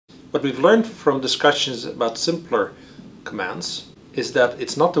What we've learned from discussions about simpler commands is that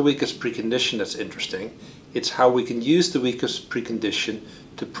it's not the weakest precondition that's interesting, it's how we can use the weakest precondition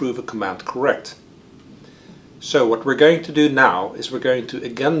to prove a command correct. So what we're going to do now is we're going to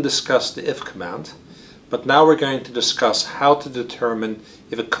again discuss the if command, but now we're going to discuss how to determine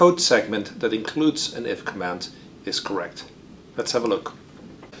if a code segment that includes an if command is correct. Let's have a look.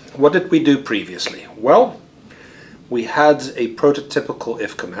 What did we do previously? Well, we had a prototypical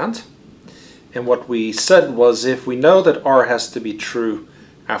if command, and what we said was if we know that R has to be true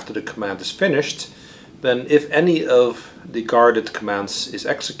after the command is finished, then if any of the guarded commands is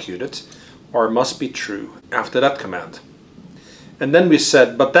executed, R must be true after that command. And then we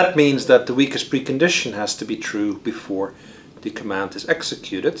said, but that means that the weakest precondition has to be true before the command is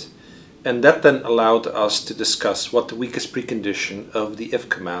executed, and that then allowed us to discuss what the weakest precondition of the if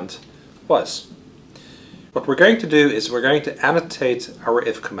command was. What we're going to do is we're going to annotate our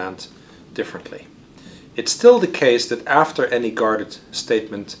if command differently. It's still the case that after any guarded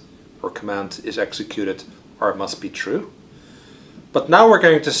statement or command is executed, R must be true. But now we're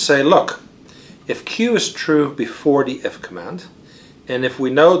going to say, look, if Q is true before the if command, and if we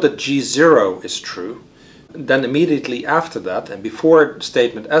know that G0 is true, then immediately after that, and before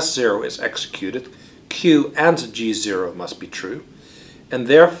statement S0 is executed, Q and G0 must be true, and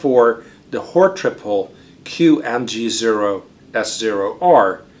therefore the Hoare triple Q and G0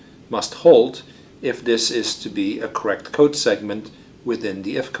 S0R must hold if this is to be a correct code segment within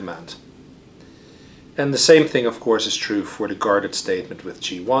the if command. And the same thing of course is true for the guarded statement with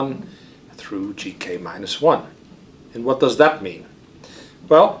G1 through GK-1. And what does that mean?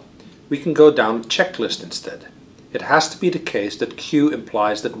 Well, we can go down the checklist instead. It has to be the case that Q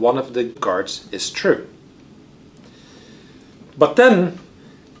implies that one of the guards is true. But then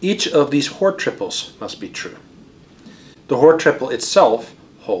each of these Hoare triples must be true. The Hoare triple itself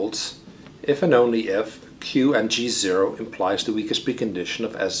holds if and only if Q and G0 implies the weakest precondition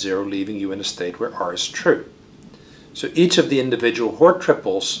of S0, leaving you in a state where R is true. So each of the individual Hoare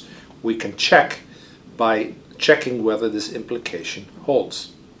triples we can check by checking whether this implication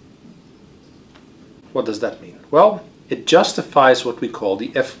holds. What does that mean? Well, it justifies what we call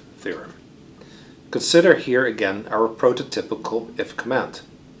the if theorem. Consider here again our prototypical if command.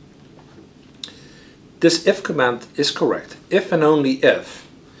 This if command is correct if and only if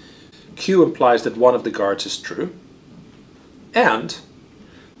Q implies that one of the guards is true, and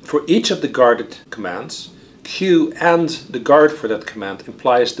for each of the guarded commands, Q and the guard for that command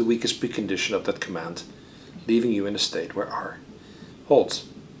implies the weakest precondition of that command, leaving you in a state where R holds.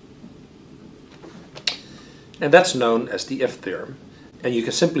 And that's known as the if theorem, and you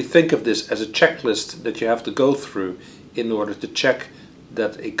can simply think of this as a checklist that you have to go through in order to check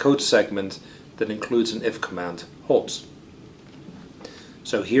that a code segment that includes an if command holds.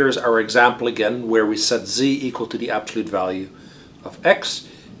 So here's our example again where we set z equal to the absolute value of x,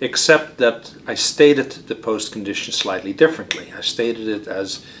 except that I stated the post condition slightly differently. I stated it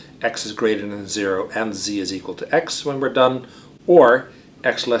as x is greater than 0 and z is equal to x when we're done, or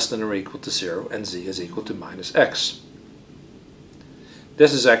x less than or equal to 0 and z is equal to minus x.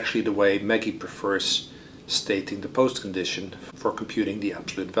 This is actually the way Maggie prefers stating the post condition for computing the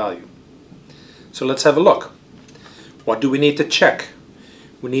absolute value. So let's have a look. What do we need to check?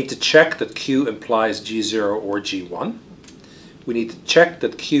 We need to check that Q implies G0 or G1. We need to check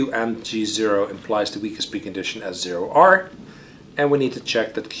that Q and G0 implies the weakest precondition as 0R. And we need to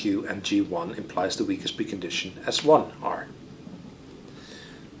check that Q and G1 implies the weakest precondition as 1R.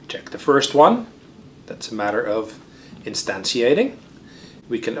 Check the first one. That's a matter of instantiating.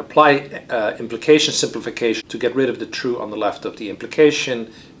 We can apply implication simplification to get rid of the true on the left of the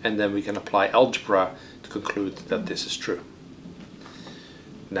implication, and then we can apply algebra to conclude that this is true.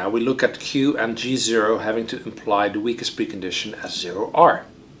 Now we look at Q and G0 having to imply the weakest precondition as 0R.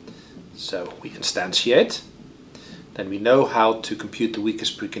 So we instantiate. Then we know how to compute the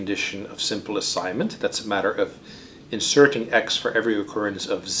weakest precondition of simple assignment. That's a matter of inserting x for every occurrence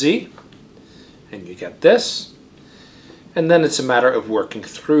of z. And you get this. And then it's a matter of working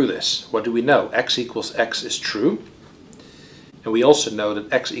through this. What do we know? X equals x is true. And we also know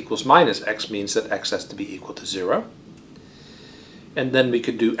that x equals minus x means that x has to be equal to 0. And then we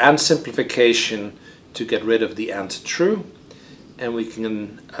could do and simplification to get rid of the and true. And we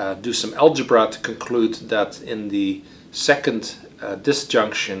can do some algebra to conclude that in the second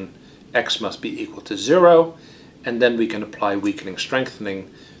disjunction x must be equal to 0. And then we can apply weakening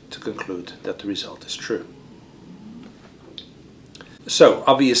strengthening to conclude that the result is true. So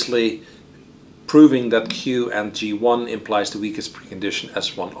obviously proving that Q and G1 implies the weakest precondition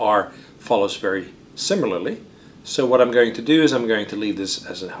as 1R follows very similarly. So what I'm going to do is I'm going to leave this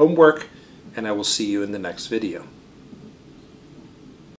as a homework, and I will see you in the next video.